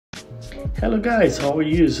Hello guys, how are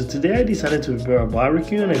you? So today I decided to prepare a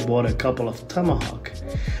barbecue and I bought a couple of Tomahawk.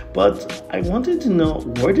 But I wanted to know,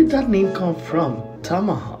 where did that name come from,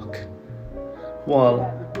 Tomahawk?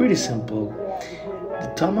 Well, pretty simple.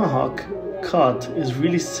 The Tomahawk cut is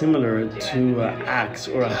really similar to an axe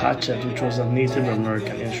or a hatchet, which was a Native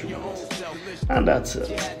American instrument. And that's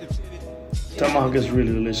it. Tomahawk is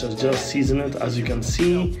really delicious. Just season it. As you can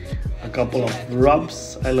see, a couple of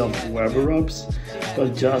rubs. I love Weber rubs,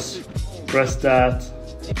 but just press that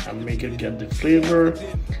and make it get the flavor.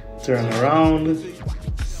 Turn around,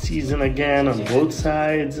 season again on both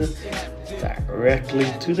sides, directly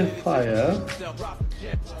to the fire,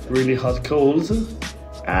 really hot coals,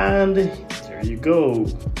 and there you go.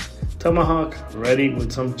 Tomahawk ready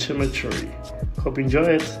with some chimichurri. Hope you enjoy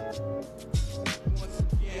it.